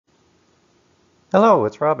Hello,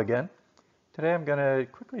 it's Rob again. Today I'm going to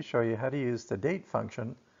quickly show you how to use the date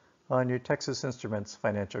function on your Texas Instruments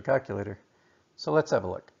financial calculator. So let's have a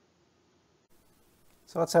look.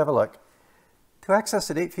 To access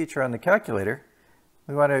the date feature on the calculator,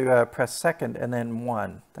 we want to press second and then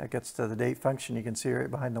 1. That gets to the date function. You can see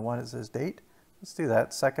right behind the 1 it says date. Let's do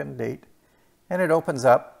that, second date. And it opens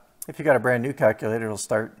up. If you got a brand new calculator, it'll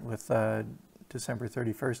start with December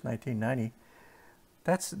 31st, 1990.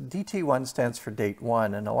 That's DT1 stands for date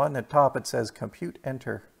 1, and along the top it says compute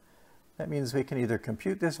enter. That means we can either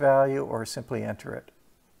compute this value or simply enter it.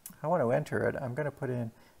 I want to enter it. I'm going to put in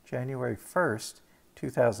January 1st,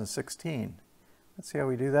 2016. Let's see how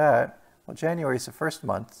we do that. Well, January is the first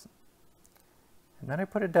month, and then I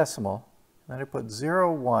put a decimal, and then I put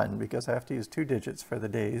 01 because I have to use 2 digits for the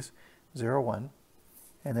days, 01.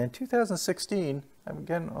 And then 2016, I'm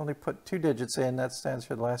again only put 2 digits in. That stands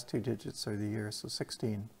for the last 2 digits of the year, so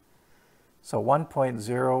 16. So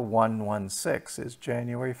 1.0116 is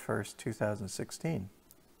January 1st, 2016.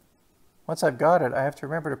 Once I've got it, I have to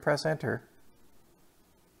remember to press enter.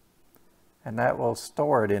 And that will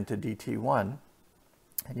store it into DT1.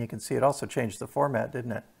 And you can see it also changed the format,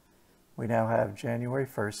 didn't it? We now have January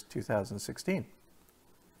 1st, 2016.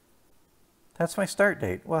 That's my start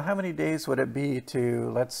date. Well, how many days would it be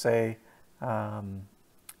to, let's say,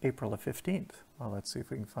 April the 15th? Well, let's see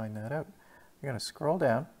if we can find that out. You're going to scroll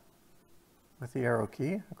down with the arrow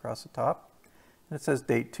key across the top, and it says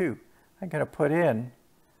date 2. I'm going to put in,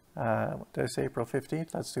 what did I say, April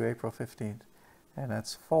 15th? Let's do April 15th, and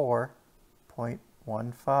that's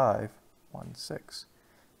 4.1516.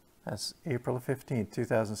 That's April the 15th,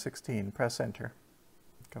 2016. Press enter.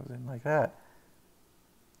 It goes in like that.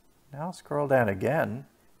 Now scroll down again.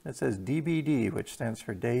 It says DBD, which stands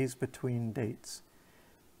for days between dates.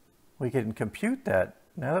 We can compute that.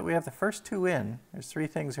 Now that we have the first 2 in, there's 3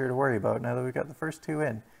 things here to worry about. Now that we've got the first 2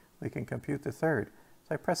 in, we can compute the third.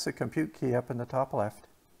 So I press the compute key up in the top left.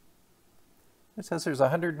 It says there's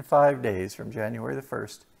 105 days from January the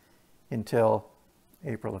 1st until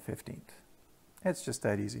April the 15th. It's just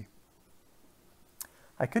that easy.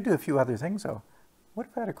 I could do a few other things though. What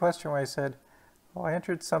if I had a question where I said, oh, I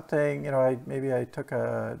entered something, maybe I took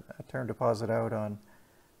a term deposit out on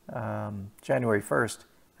January 1st,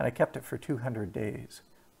 and I kept it for 200 days.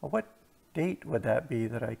 Well, what date would that be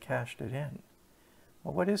that I cashed it in?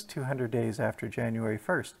 Well, what is 200 days after January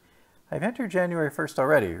 1st? I've entered January 1st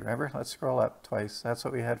already, remember? Let's scroll up twice. That's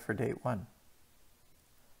what we had for date 1.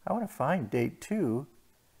 I want to find date 2.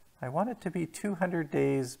 I want it to be 200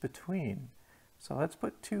 days between. So let's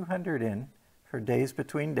put 200 in for days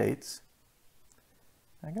between dates.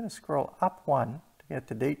 I'm going to scroll up 1 to get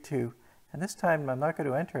to date 2, and this time I'm not going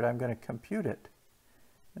to enter it, I'm going to compute it.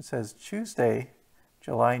 It says Tuesday,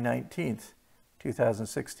 July 19th,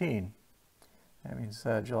 2016. That means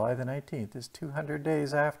July the 19th is 200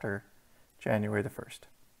 days after January the 1st.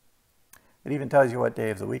 It even tells you what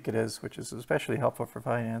day of the week it is, which is especially helpful for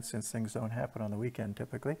finance since things don't happen on the weekend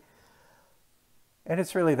typically. And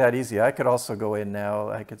it's really that easy. I could also go in now,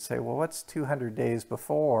 I could say, well, what's 200 days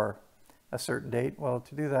before a certain date? Well,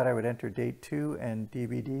 to do that, I would enter date 2 and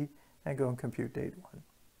DBD and go and compute date 1.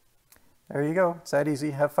 There you go. It's that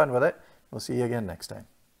easy. Have fun with it. We'll see you again next time.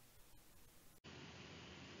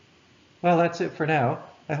 Well, that's it for now.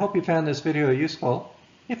 I hope you found this video useful.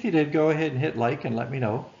 If you did, go ahead and hit like and let me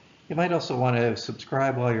know. You might also want to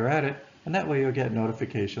subscribe while you're at it, and that way you'll get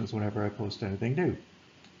notifications whenever I post anything new.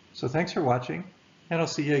 So thanks for watching, and I'll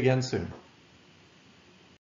see you again soon.